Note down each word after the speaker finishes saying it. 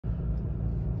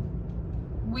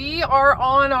We are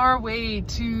on our way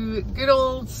to good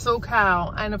old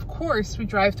SoCal, and of course we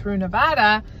drive through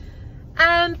Nevada,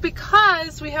 and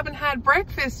because we haven't had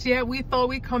breakfast yet, we thought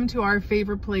we'd come to our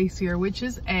favorite place here, which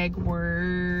is Egg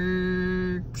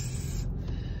Works.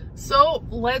 So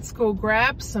let's go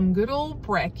grab some good old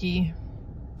brekkie.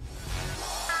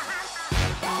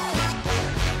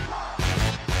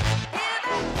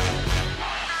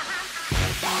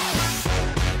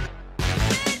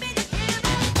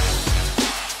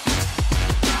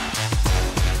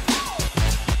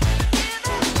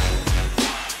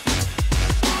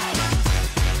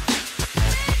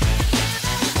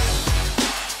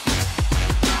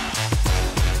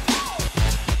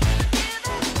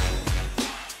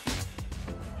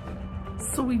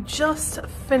 So we just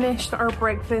finished our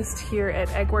breakfast here at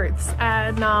Egg Works,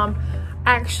 and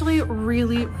actually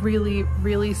really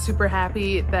super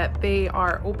happy that they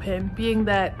are open, being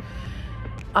that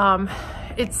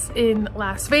it's in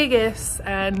Las Vegas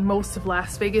and most of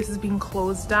Las Vegas has been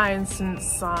closed down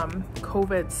since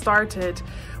COVID started.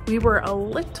 We were a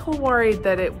little worried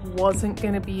that it wasn't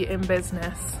going to be in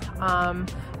business,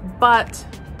 but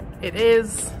it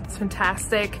is. It's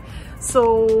fantastic.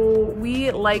 So we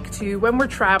like to, when we're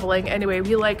traveling anyway,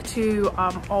 we like to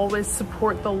always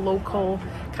support the local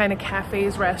kind of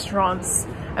cafes, restaurants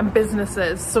and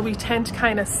businesses. So we tend to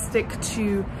kind of stick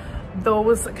to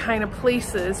those kind of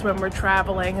places when we're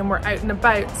traveling and we're out and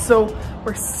about. So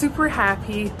we're super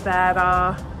happy that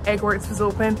Egg Works was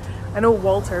open. I know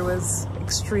Walter was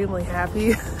extremely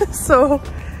happy. So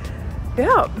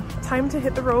yeah, time to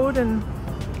hit the road and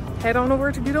head on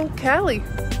over to good old Cali.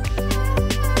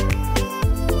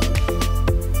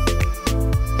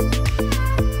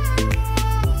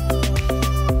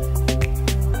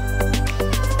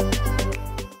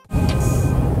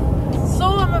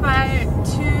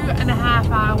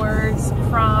 Hours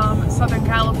from Southern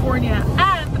California,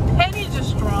 and the penny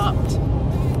just dropped.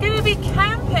 Gonna be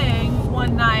camping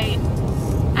one night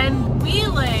and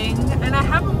wheeling, and I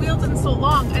haven't wheeled in so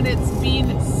long, and it's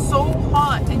been so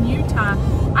hot in Utah.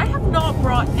 I have not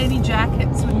brought any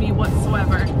jackets with me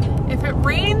whatsoever. If it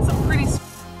rains,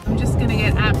 I'm just gonna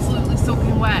get absolutely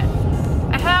soaking wet.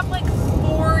 I have like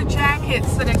 4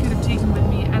 jackets that I could have taken with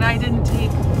me, and I didn't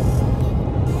take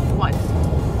one.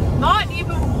 Not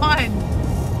even one.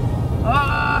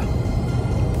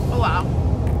 Oh wow.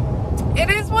 It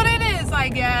is what it is, I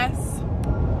guess.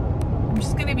 I'm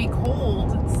just gonna be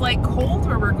cold. It's like cold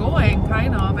where we're going,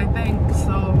 kind of, I think,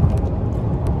 so.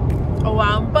 Oh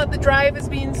wow, but the drive has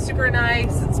been super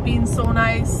nice. It's been so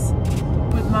nice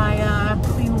with my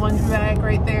clean laundry bag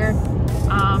right there.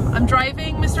 I'm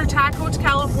driving Mr. Taco to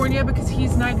California because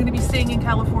he's now gonna be staying in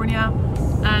California,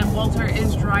 and Walter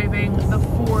is driving the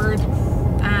Ford.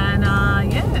 And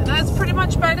yeah, that's pretty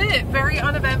much about it. Very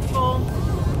uneventful.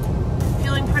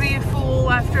 Feeling pretty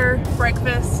full after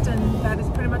breakfast, and that is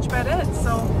pretty much about it.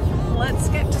 So let's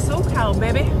get to SoCal,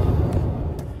 baby.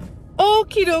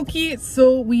 Okie dokie,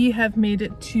 so we have made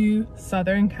it to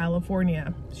Southern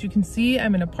California. As you can see,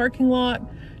 I'm in a parking lot.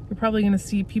 You're probably gonna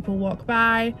see people walk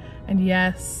by, and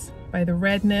yes, by the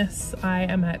redness, I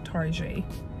am at Target.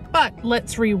 But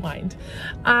let's rewind.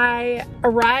 I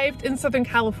arrived in Southern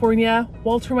California.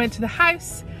 Walter went to the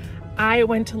house. I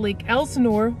went to Lake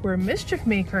Elsinore, where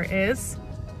MischiefMaker is.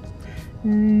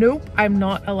 Nope, I'm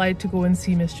not allowed to go and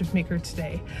see MischiefMaker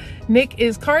today. Nick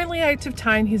is currently out of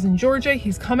town. He's in Georgia.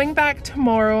 He's coming back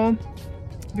tomorrow.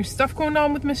 There's stuff going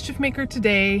on with MischiefMaker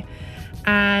today,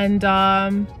 and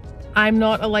I'm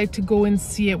not allowed to go and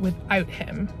see it without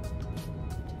him.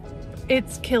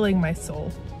 It's killing my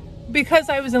soul. Because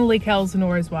I was in Lake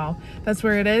Elsinore as well. That's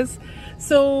where it is.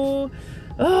 So,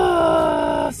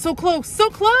 so close, so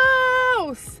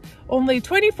close! Only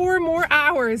 24 more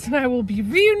hours and I will be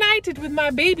reunited with my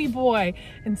baby boy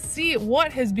and see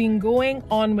what has been going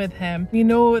on with him. We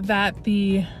know that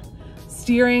the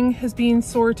steering has been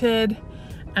sorted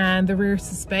and the rear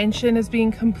suspension is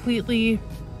being completely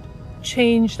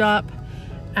changed up,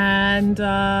 and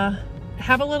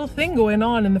have a little thing going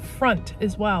on in the front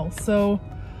as well. So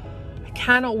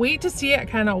cannot wait to see it. I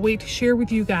cannot wait to share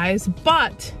with you guys.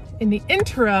 But in the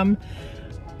interim,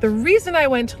 the reason I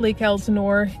went to Lake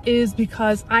Elsinore is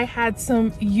because I had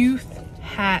some youth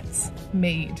hats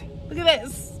made. Look at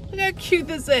this. Look how cute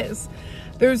this is.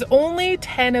 There's only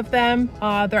 10 of them.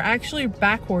 They're actually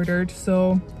back ordered,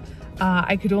 so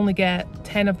I could only get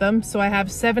 10 of them. So I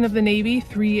have 7 of the navy,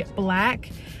 3 black,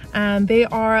 and they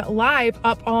are live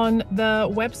up on the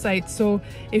website. So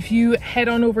if you head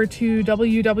on over to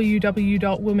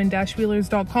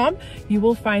www.women-wheelers.com, you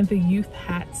will find the youth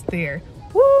hats there.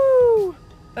 Woo!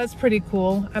 That's pretty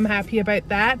cool. I'm happy about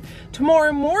that.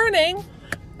 Tomorrow morning,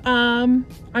 I'm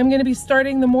gonna be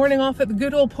starting the morning off at the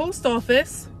good old post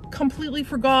office. Completely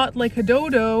forgot like a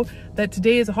dodo that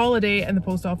today is a holiday and the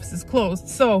post office is closed.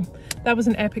 So that was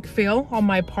an epic fail on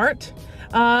my part.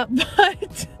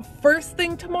 But first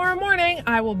thing tomorrow morning,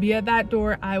 I will be at that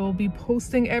door. I will be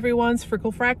posting everyone's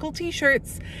Frickle Frackle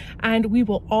t-shirts, and we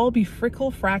will all be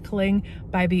frickle frackling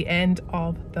by the end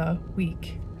of the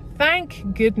week.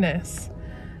 Thank goodness.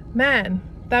 Man,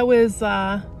 that was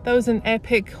an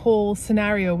epic whole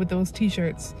scenario with those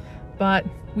t-shirts, but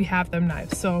we have them now,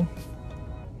 so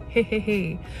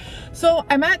hey. So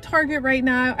I'm at Target right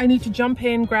now. I need to jump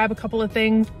in, grab a couple of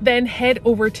things, then head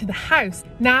over to the house.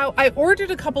 Now, I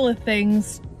ordered a couple of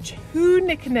things to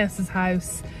Nick and Nessa's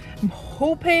house. I'm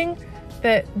hoping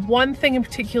that one thing in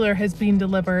particular has been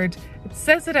delivered. It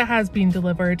says that it has been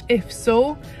delivered. If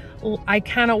so, I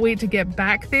cannot wait to get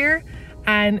back there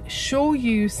and show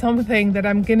you something that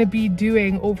I'm gonna be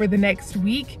doing over the next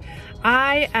week.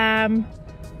 How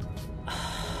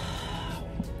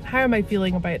am I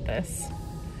feeling about this?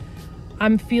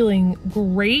 I'm feeling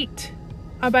great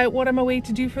about what I'm away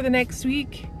to do for the next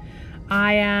week.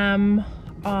 I am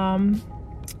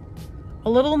a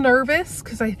little nervous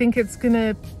because I think it's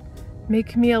gonna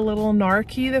make me a little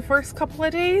narky the first couple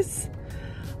of days.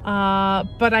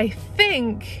 But I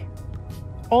think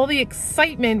all the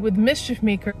excitement with Mischief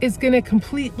Maker is gonna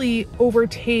completely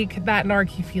overtake that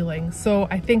narky feeling. So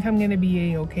I think I'm gonna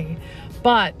be a-okay.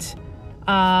 But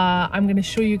I'm gonna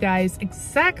show you guys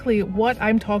exactly what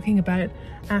I'm talking about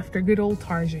after good old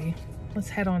Target. Let's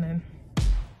head on in.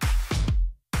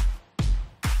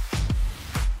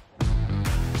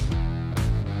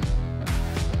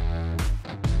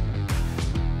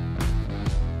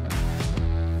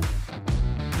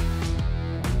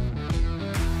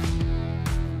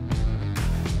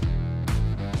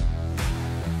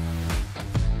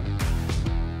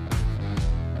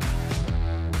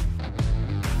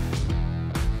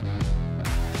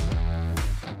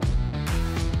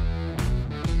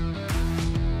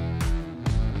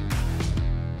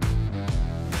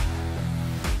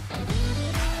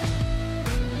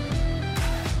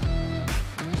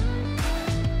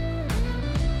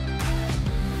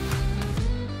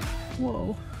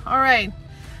 Whoa. All right,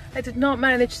 I did not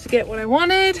manage to get what I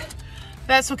wanted.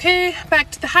 That's okay, back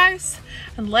to the house,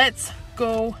 and let's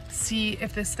go see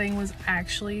if this thing was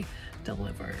actually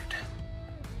delivered.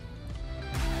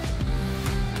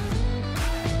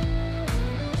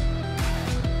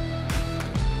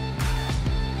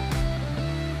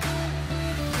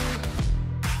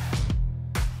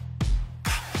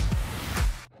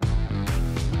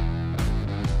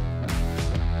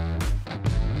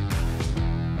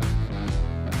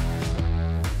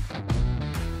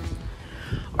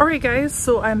 Alright guys,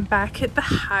 so I'm back at the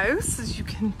house, as you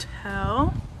can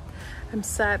tell. I'm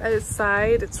sat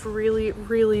outside. It's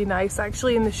really nice.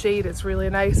 Actually in the shade it's really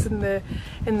nice. In the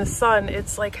sun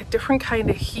it's like a different kind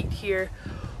of heat here.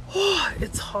 Oh,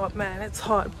 it's hot, man, it's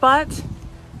hot. But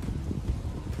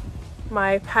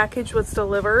my package was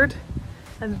delivered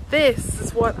and this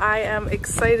is what I am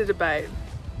excited about.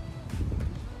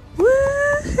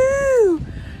 Woohoo!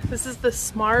 This is the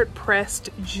Smart Pressed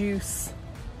Juice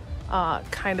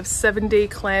kind of 7-day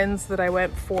cleanse that I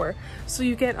went for. So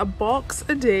you get a box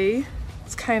a day.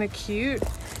 It's kind of cute.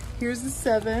 Here's the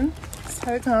 7. That's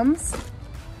how it comes.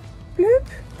 Boop.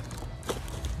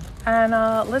 And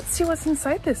let's see what's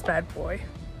inside this bad boy.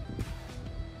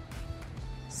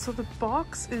 So the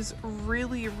box is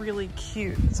really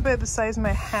cute. It's about the size of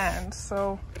my hand,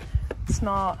 so it's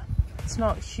not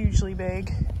hugely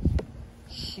big.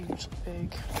 Hugely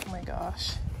big. Oh my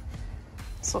gosh.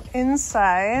 So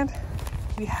inside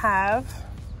we have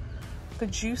the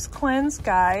juice cleanse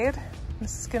guide.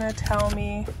 This is gonna tell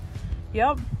me,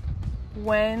 yep,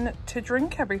 when to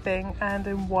drink everything and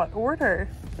in what order.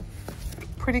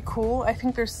 Pretty cool. I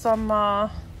think there's some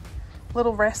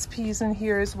little recipes in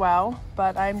here as well,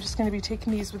 but I'm just gonna be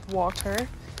taking these with water.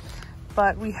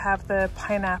 But we have the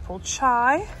pineapple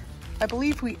chai. I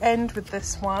believe we end with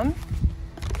this one.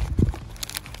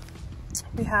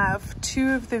 We have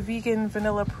 2 of the vegan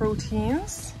vanilla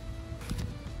proteins.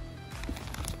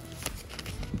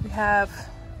 We have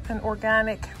an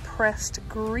organic pressed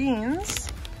greens.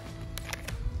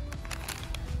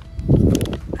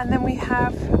 And then we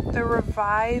have the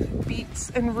Revive beets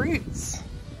and roots.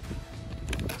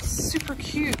 Super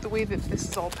cute the way that this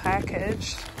is all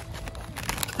packaged.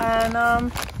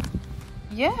 And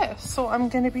yeah, so I'm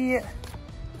gonna be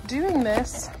doing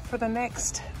this for the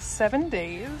next 7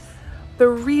 days. The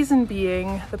reason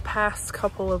being, the past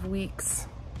couple of weeks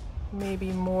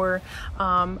maybe more.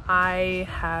 I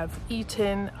have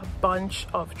eaten a bunch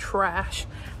of trash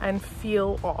and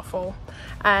feel awful.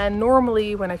 And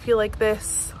normally when I feel like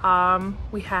this,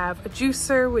 we have a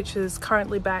juicer, which is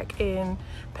currently back in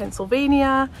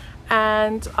Pennsylvania,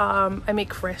 and I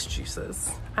make fresh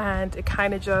juices, and it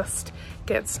kind of just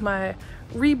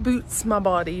reboots my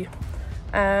body.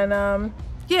 And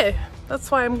yeah,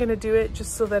 that's why I'm gonna do it,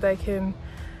 just so that I can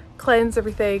cleanse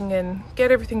everything and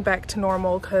get everything back to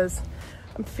normal, because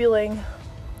I'm feeling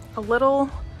a little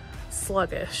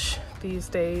sluggish these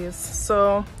days.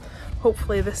 So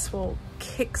hopefully this will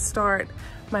kickstart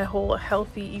my whole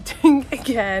healthy eating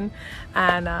again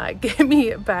and get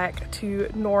me back to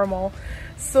normal.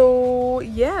 So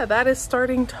yeah, that is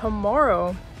starting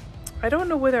tomorrow. I don't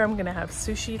know whether I'm gonna have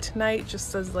sushi tonight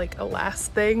just as like a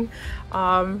last thing.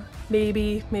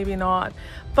 Maybe, maybe not.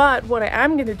 But what I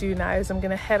am gonna do now is I'm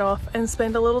gonna head off and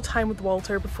spend a little time with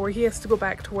Walter before he has to go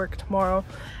back to work tomorrow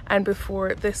and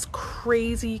before this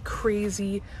crazy,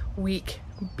 crazy week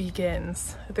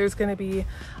begins. There's gonna be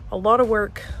a lot of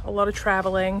work, a lot of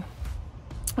traveling,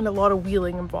 and a lot of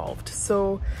wheeling involved.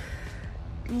 So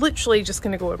literally just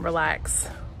gonna go and relax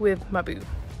with my boo.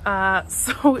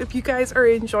 So if you guys are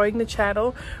enjoying the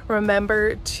channel,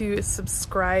 remember to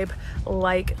subscribe,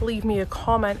 like, leave me a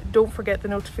comment, don't forget the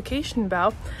notification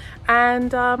bell,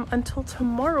 and until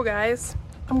tomorrow guys,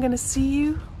 I'm gonna see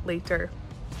you later.